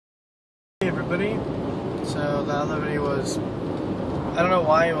Liberty. So the Liberty was, I don't know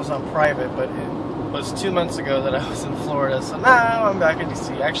why it was on private, but it was 2 months ago that I was in Florida. So now I'm back in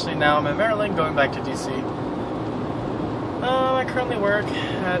DC. Actually, now I'm in Maryland, going back to DC. I currently work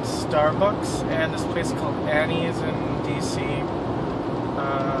at Starbucks, and this place called Annie's in DC.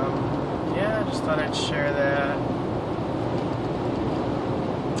 Yeah, I just thought I'd share that.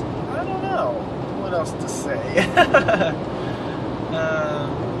 I don't know what else to say.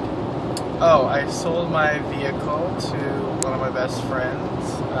 Oh, I sold my vehicle to one of my best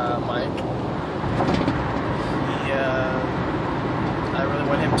friends, Mike. I really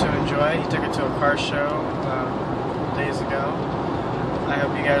want him to enjoy. He took it to a car show days ago. I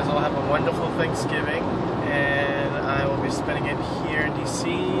hope you guys all have a wonderful Thanksgiving, and I will be spending it here in DC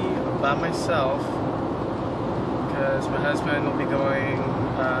by myself because my husband will be going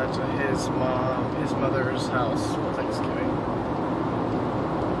to his mother's house for Thanksgiving.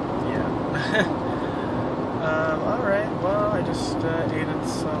 Yeah. Alright, well, I just ate at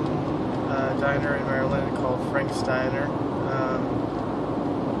some diner in Maryland called Frank's Diner. It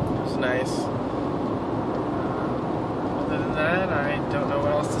was nice. Other than that, I don't know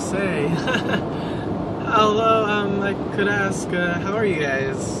what else to say. Although, I could ask, how are you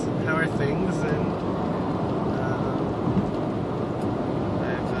guys? How are things? And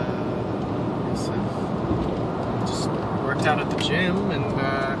I've just worked out at the gym, and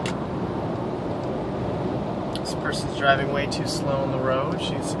this person's driving way too slow on the road.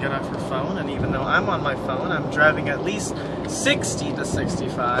 She needs to get off her phone, and even though I'm on my phone, I'm driving at least 60 to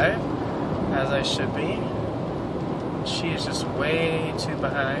 65, as I should be. She is just way too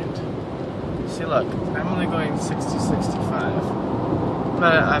behind. See, look, I'm only going 60, 65.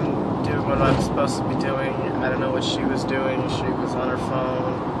 But I'm doing what I'm supposed to be doing. I don't know what she was doing. She was on her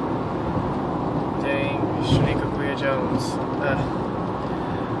phone. Dang, Shanika Guia Jones.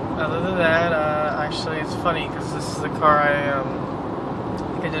 Other than that, actually, it's funny because this is the car I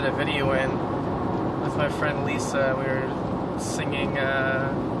did a video in with my friend Lisa. We were singing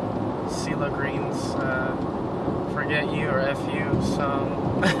CeeLo Green's Forget You or F You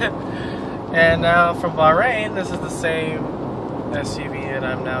song. And now from Bahrain, this is the same SUV that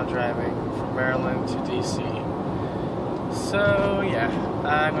I'm now driving from Maryland to DC. So yeah,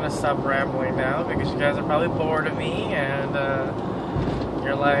 I'm gonna stop rambling now because you guys are probably bored of me, and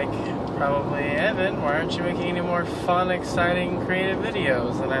you're like, probably, Evan, why aren't you making any more fun, exciting, creative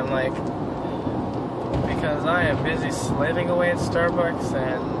videos? And I'm like, because I am busy slaving away at Starbucks,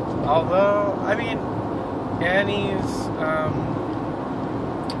 and although, I mean, Annie's,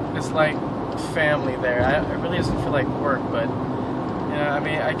 it's like family there. It really doesn't feel like work, but, you know, I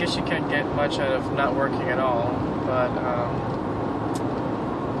mean, I guess you can't get much out of not working at all, but,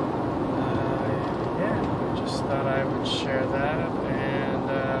 yeah, I just thought I would share that, and,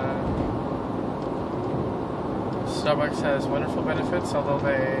 Starbucks has wonderful benefits, although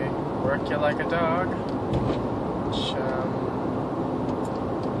they work you like a dog, which,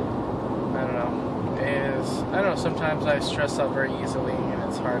 I don't know, sometimes I stress out very easily, and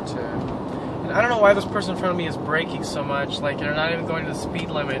it's hard to, and I don't know why this person in front of me is braking so much, like, they're not even going to the speed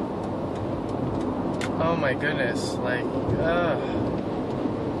limit. Oh my goodness, like,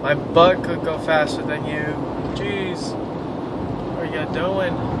 my butt could go faster than you. Jeez, what are you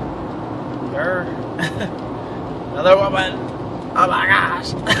doing? Another woman, oh my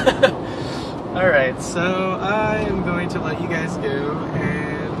gosh. Alright, so I am going to let you guys go, and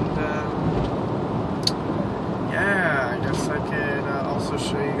yeah, I guess I could also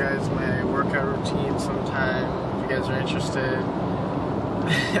show you guys my workout routine sometime if you guys are interested.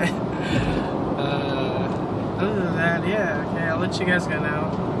 Other than that, yeah, okay, I'll let you guys go now.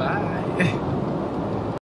 Bye.